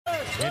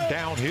and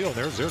downhill.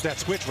 There's that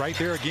switch right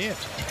there again.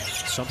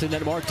 Something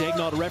that Mark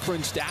Daignault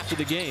referenced after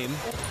the game.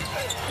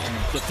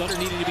 The Thunder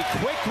needed to be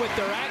quick with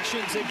their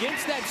actions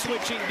against that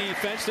switching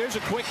defense. There's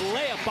a quick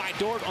layup by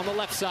Dort on the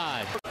left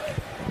side.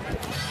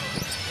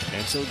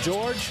 And so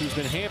George, who's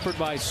been hampered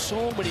by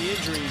so many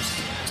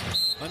injuries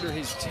under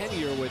his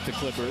tenure with the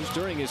Clippers,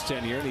 during his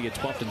tenure, and he gets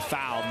bumped and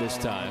fouled this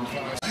time.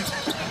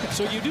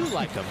 So you do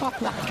like him.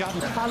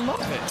 I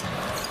love it.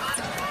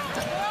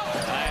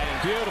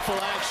 And beautiful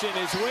action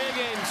is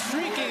Luguentz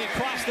streaking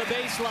across the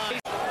baseline.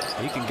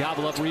 He can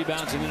gobble up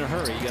rebounds and in a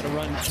hurry. You got to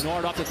run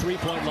Kennard off the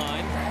three-point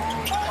line.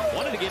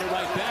 Wanted to get it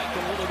right back,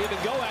 but a little give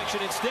and go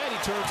action instead. He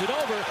turns it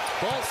over.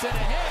 Ball sent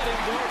ahead,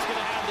 and Dort's going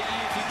to have the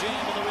easy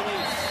jam on the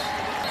release.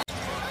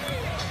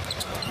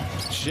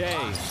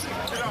 Shea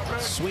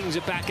swings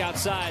it back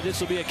outside. This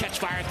will be a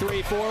catch-fire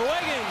three for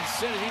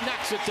Luguentz, and he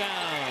knocks it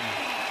down.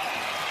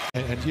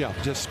 And yeah,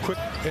 just quick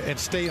and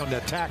stay on the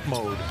attack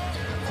mode.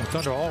 The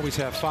Thunder always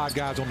have 5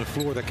 guys on the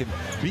floor that can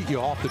beat you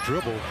off the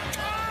dribble.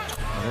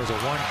 And there's a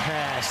one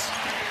pass,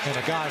 and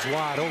a guy's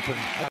wide open.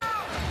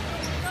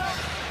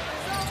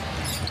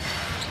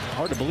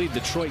 Hard to believe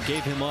Detroit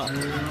gave him up.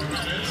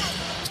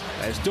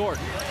 As Dort,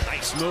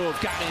 nice move,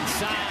 got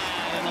inside,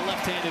 and a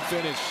left-handed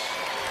finish.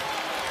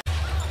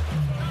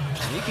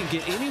 He can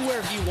get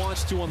anywhere he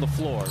wants to on the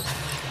floor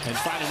and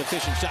find an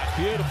efficient shot.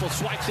 Beautiful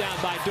swipe down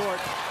by Dort.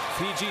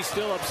 PG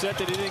still upset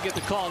that he didn't get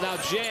the call. Now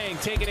Jang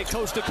taking it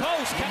coast to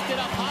coast, kept it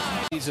up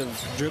high. He's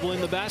dribbling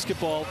the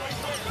basketball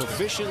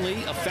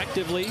proficiently,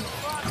 effectively,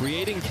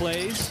 creating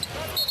plays.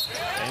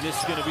 And this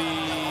is going to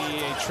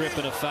be a trip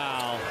and a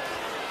foul.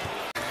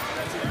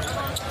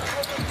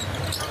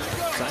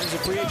 Signs a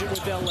free agent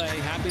with LA,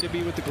 happy to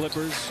be with the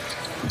Clippers.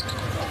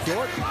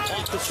 Dort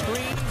off the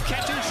screen,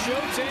 catches,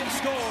 shoots, and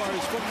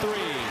scores from 3.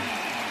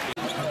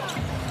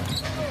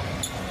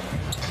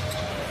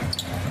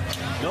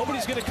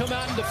 Nobody's going to come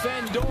out and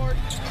defend Dort.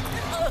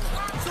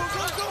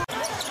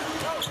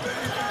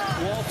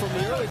 Wall from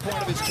the early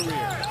part of his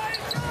career.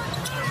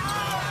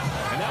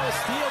 And now a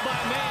steal by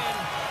Mann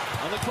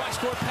on the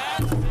cross-court pass,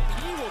 and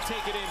he will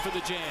take it in for the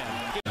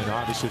jam. And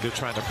obviously they're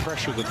trying to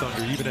pressure the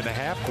Thunder even in the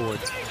half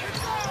court.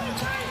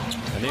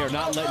 And they are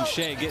not letting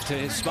Shea get to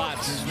his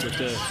spots with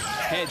the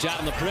hedge out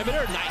on the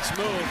perimeter. Nice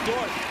move.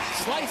 Dort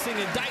slicing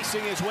and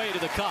dicing his way to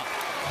the cup.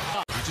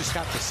 You just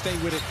have to stay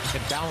with it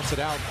and balance it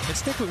out and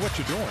stick with what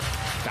you're doing.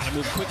 Got to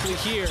move quickly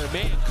here.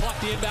 Man caught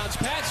the inbounds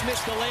pass,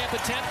 missed the layup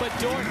attempt, but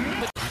Dort.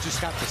 You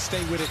just have to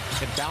stay with it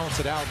and balance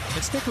it out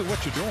and stick with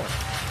what you're doing.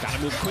 Got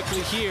to move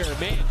quickly here.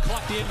 Man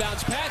caught the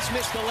inbounds pass,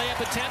 missed the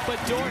layup attempt, but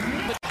Dort.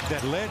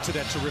 That led to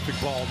that terrific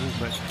ball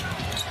movement.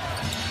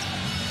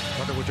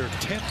 Thunder with their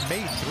 10th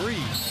made 3.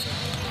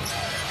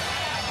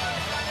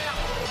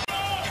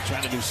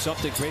 Trying to do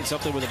something, create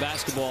something with the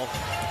basketball.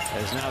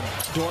 As now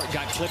Dort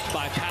got clipped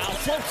by Powell,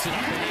 floats it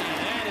up and in.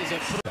 That is a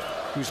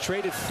who's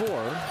traded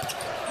for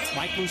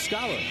Mike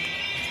Muscala.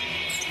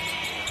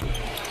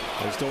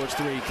 As Dort's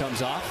 3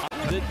 comes off.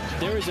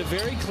 There is a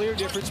very clear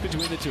difference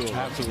between the two of them.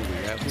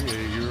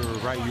 Absolutely. You're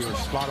right. You're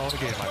spot on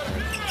again, my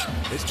friend.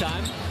 This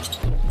time,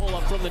 pull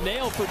up from the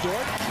nail for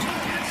Dort.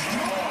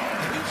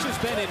 He's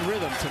just been in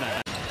rhythm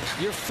tonight.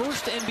 Your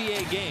first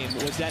NBA game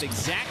was that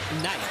exact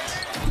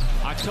night,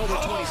 October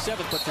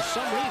 27th, but for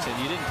some reason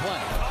you didn't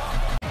play.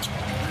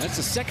 That's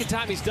the second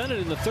time he's done it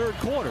in the third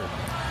quarter.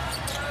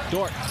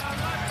 Dort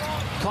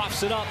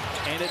coughs it up,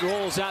 and it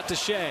rolls out to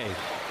Shea.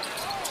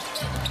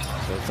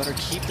 So Thunder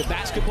keep the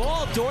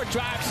basketball. Dort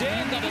drives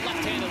in, got a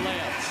left-handed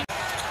layup.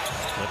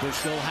 Clippers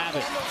still have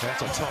it.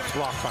 That's a tough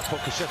block by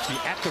Pokusevski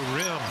at the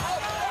rim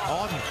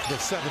on the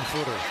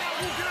 7-footer.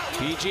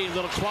 PG,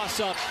 little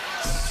cross-up,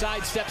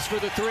 sidesteps for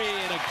the 3,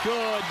 and a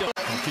good.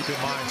 And keep in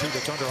mind, too,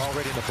 the Thunder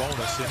already in the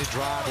bonus. Any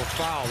drive or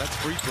foul, that's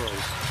free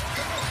throws.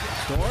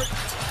 Dort,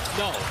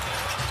 no.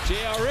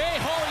 JRA,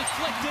 he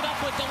flicked it up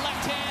with the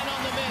left hand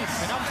on the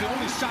miss. And that was the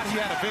only shot he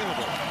had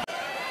available.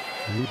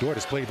 Lou Dort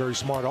has played very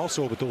smart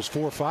also with those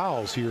 4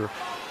 fouls here.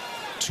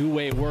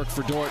 Two-way work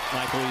for Dort,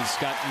 Michael. He's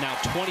got now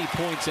 20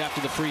 points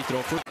after the free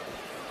throw.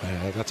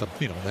 That's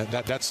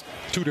that's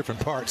 2 different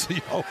parts,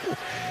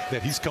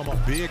 that he's come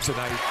up big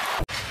tonight.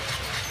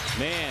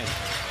 Man.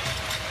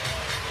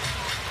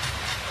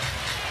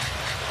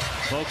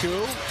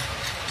 Poku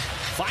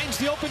finds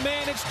the open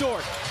man. It's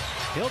Dort.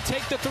 He'll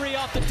take the 3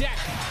 off the deck.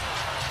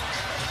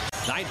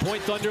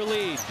 9-point Thunder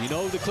lead. You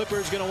know the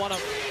Clippers going to want to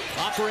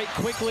operate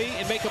quickly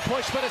and make a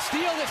push, but a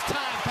steal this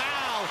time.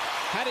 Powell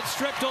had it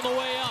stripped on the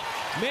way up.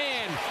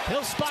 Man,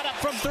 he'll spot up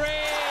from 3.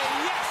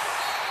 Yes!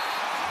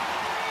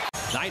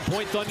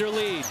 9-point Thunder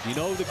lead. You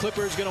know the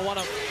Clippers going to want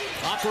to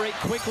operate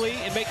quickly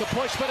and make a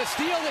push, but a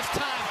steal this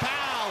time.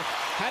 Powell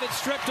had it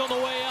stripped on the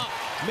way up.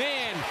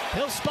 Man,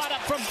 he'll spot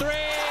up from 3.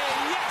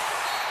 Yes!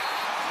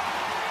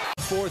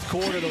 Fourth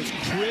quarter, those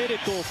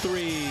critical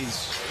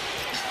threes.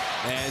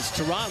 As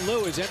Tyronn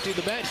Lue has emptied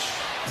the bench.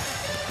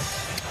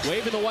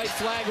 Waving the white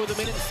flag with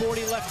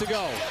 1:40 left to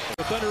go.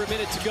 With under a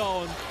minute to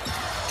go.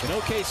 And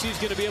OKC's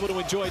going to be able to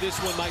enjoy this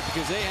one, Mike,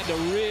 because they had to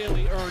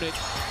really earn it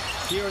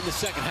here in the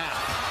second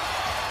half.